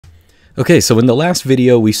Okay, so in the last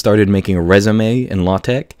video, we started making a resume in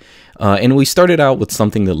LaTeX, and we started out with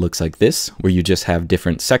something that looks like this, where you just have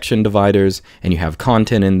different section dividers and you have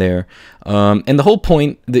content in there. And the whole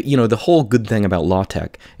point, the whole good thing about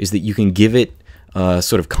LaTeX is that you can give it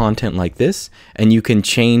sort of content like this, and you can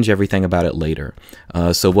change everything about it later.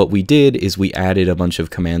 So what we did is we added a bunch of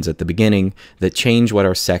commands at the beginning that change what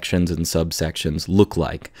our sections and subsections look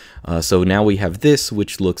like. So now we have this,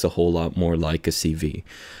 which looks a whole lot more like a CV.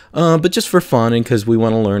 But just for fun and because we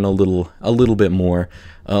want to learn a little bit more,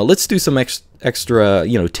 let's do some extra,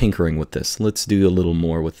 tinkering with this. Let's do a little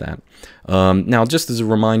more with that. Now, just as a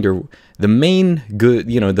reminder, the main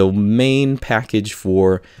package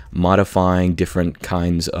for modifying different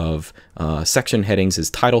kinds of section headings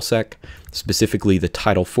is TitleSec, specifically the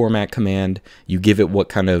title format command. You give it what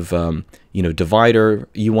kind of divider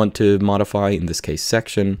you want to modify, in this case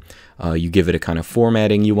section. You give it a kind of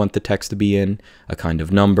formatting you want the text to be in, a kind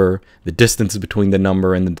of number, the distance between the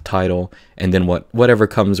number and the title, and then whatever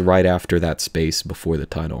comes right after that space before the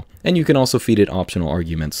title. And you can also feed it optional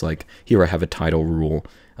arguments, like here I have a title rule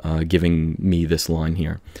giving me this line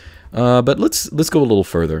here. But let's go a little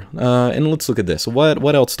further and let's look at this.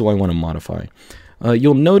 What else do I want to modify?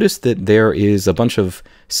 You'll notice that there is a bunch of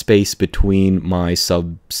space between my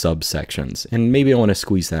subsections, and maybe I want to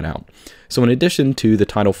squeeze that out. So in addition to the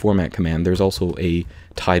title format command, there's also a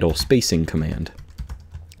title spacing command.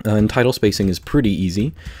 And title spacing is pretty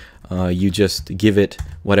easy. You just give it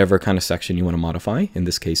whatever kind of section you want to modify, in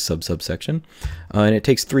this case subsection, and it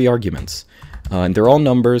takes 3 arguments. And they're all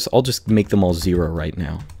numbers. I'll just make them all 0 right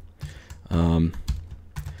now.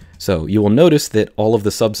 So you will notice that all of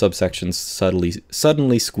the subsections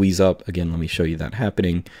suddenly squeeze up. Again, let me show you that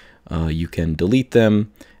happening. You can delete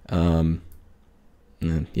them.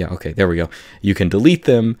 Yeah, okay, there we go. You can delete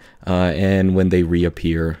them, and when they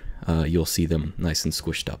reappear, you'll see them nice and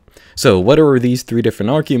squished up. So what are these 3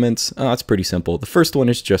 different arguments? It's pretty simple. The first one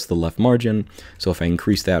is just the left margin. So if I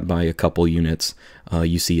increase that by a couple units,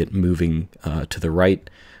 you see it moving to the right.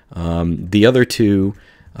 The other 2,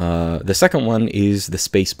 the second one is the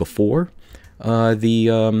space before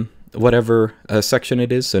whatever section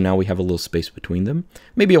it is. So now we have a little space between them.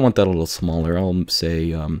 Maybe I want that a little smaller. I'll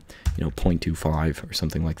say 0.25 or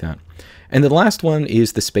something like that. And the last one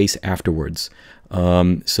is the space afterwards.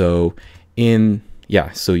 So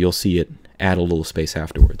you'll see it add a little space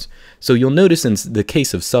afterwards. So you'll notice in the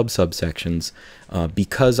case of subsections,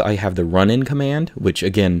 because I have the run-in command, which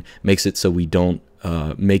again makes it so we don't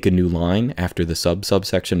make a new line after the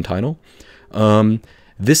subsection title,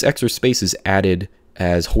 this extra space is added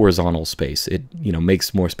as horizontal space. It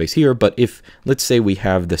makes more space here. But if, let's say, we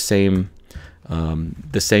have the same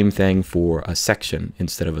thing for a section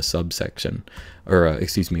instead of a subsection, or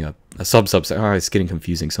excuse me, a subsection. Oh, it's getting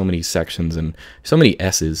confusing. So many sections and so many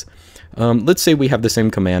S's. Let's say we have the same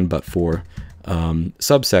command but for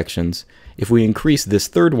subsections. If we increase this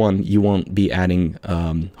third one, you won't be adding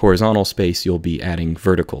horizontal space, you'll be adding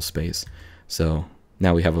vertical space. So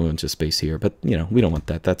now we have a bunch of space here, but we don't want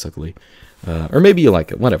that. That's ugly. Or maybe you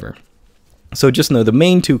like it, whatever. So just know the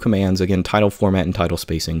main 2 commands, again, title format and title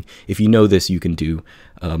spacing. If you know this, you can do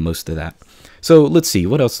most of that. So let's see,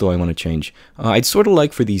 what else do I want to change? I'd sort of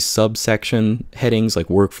like for these subsection headings like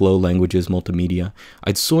workflow, languages, multimedia,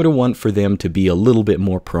 I'd sort of want for them to be a little bit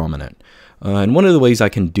more prominent. And one of the ways I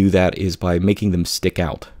can do that is by making them stick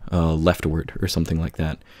out leftward or something like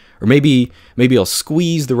that. Or maybe I'll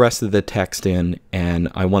squeeze the rest of the text in, and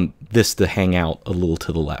I want this to hang out a little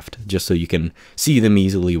to the left, just so you can see them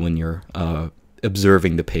easily when you're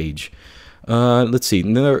observing the page. Let's see,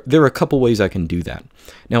 there are a couple ways I can do that.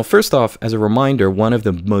 Now, first off, as a reminder, one of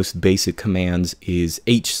the most basic commands is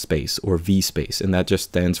H space or V space, and that just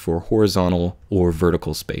stands for horizontal or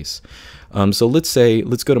vertical space. So let's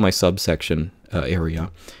go to my subsection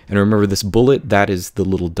area, and remember this bullet, that is the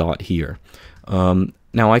little dot here.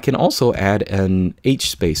 Now I can also add an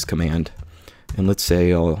H space command, and let's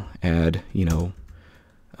say I'll add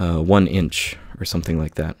 1 inch or something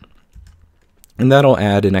like that. And that'll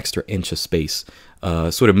add an extra inch of space,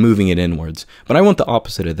 sort of moving it inwards. But I want the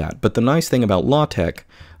opposite of that. But the nice thing about LaTeX,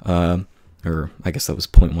 or I guess that was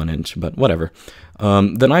 0.1 inch, but whatever.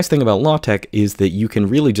 The nice thing about LaTeX is that you can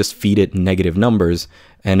really just feed it negative numbers,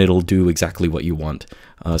 and it'll do exactly what you want.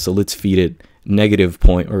 So let's feed it negative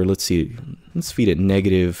let's feed it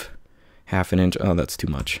negative ½ inch. Oh, that's too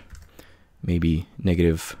much. Maybe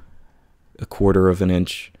negative ¼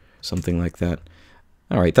 inch, something like that.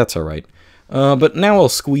 All right, that's all right. But now I'll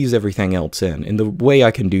squeeze everything else in. And the way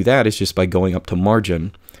I can do that is just by going up to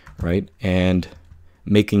margin, right, and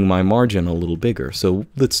making my margin a little bigger. So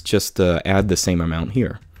let's just add the same amount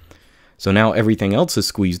here. So now everything else is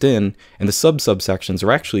squeezed in, and the subsections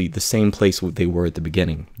are actually the same place they were at the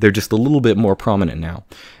beginning. They're just a little bit more prominent now.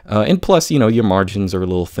 And plus, you know, your margins are a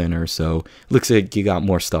little thinner, so looks like you got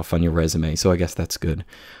more stuff on your resume, so I guess that's good.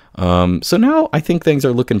 So now I think things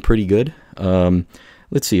are looking pretty good.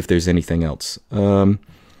 Let's see if there's anything else.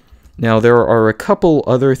 Now there are a couple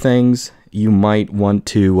other things you might want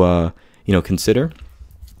to you know, consider.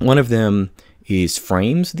 One of them is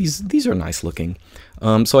frames. These are nice looking.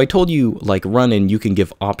 So I told you, like, run and you can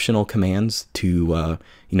give optional commands to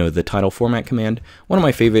you know, the title format command. One of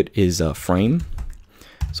my favorite is frame.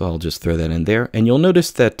 So I'll just throw that in there, and you'll notice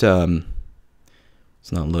that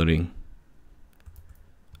it's not loading.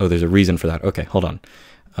 Oh, there's a reason for that. Okay, hold on.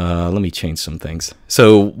 Let me change some things.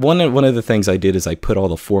 So one of the things I did is I put all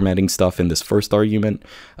the formatting stuff in this first argument.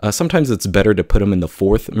 Sometimes it's better to put them in the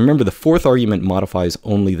fourth. Remember, the fourth argument modifies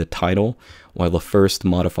only the title, while the first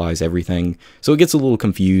modifies everything. So it gets a little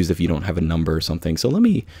confused if you don't have a number or something. So I'm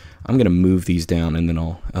going to move these down, and then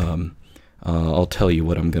I'll tell you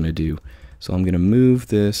what I'm going to do. So I'm going to move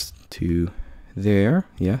this to there.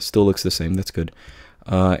 Yeah, still looks the same. That's good.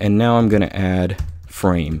 And now I'm going to add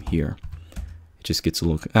frame here. It just gets a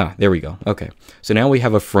little, there we go. Okay, so now we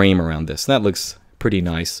have a frame around this. That looks pretty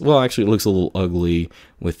nice. Well, actually it looks a little ugly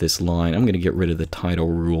with this line. I'm going to get rid of the title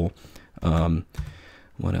rule.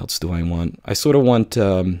 What else do I want? I sort of want,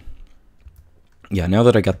 yeah, now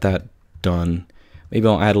that I got that done, maybe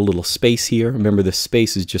I'll add a little space here. Remember, the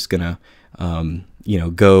space is just going to, you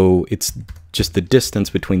know, it's just the distance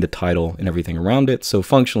between the title and everything around it. So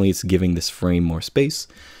functionally, it's giving this frame more space.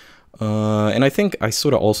 And I think I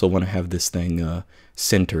sort of also want to have this thing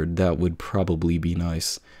centered. That would probably be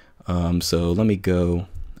nice. So let me go.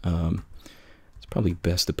 It's probably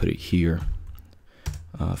best to put it here.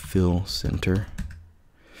 Fill center.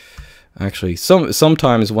 Actually,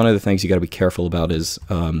 sometimes one of the things you got to be careful about is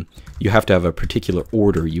you have to have a particular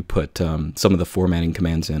order you put some of the formatting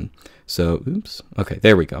commands in. So, oops. Okay,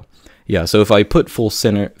 there we go. Yeah, so if I put fill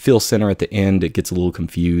center at the end, it gets a little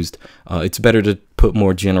confused. It's better to put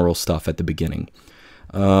more general stuff at the beginning.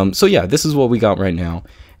 So yeah, this is what we got right now.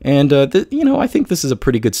 And, you know, I think this is a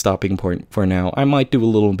pretty good stopping point for now. I might do a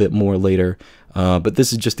little bit more later, but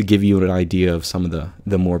this is just to give you an idea of some of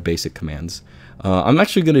the more basic commands. I'm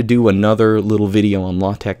actually going to do another little video on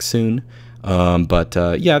LaTeX soon, but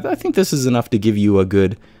yeah, I think this is enough to give you a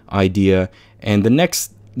good idea. And the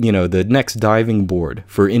next diving board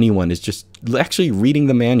for anyone is just actually reading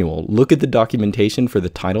the manual. Look at the documentation for the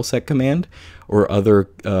title set command or other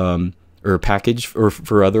for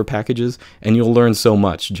other packages, and you'll learn so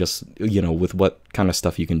much just, you know, with what kind of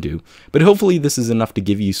stuff you can do. But hopefully this is enough to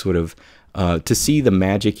give you sort of to see the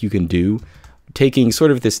magic you can do, taking sort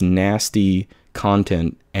of this nasty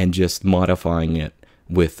content and just modifying it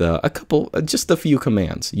with just a few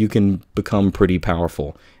commands. You can become pretty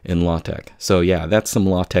powerful in LaTeX. So yeah, that's some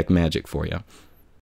LaTeX magic for you.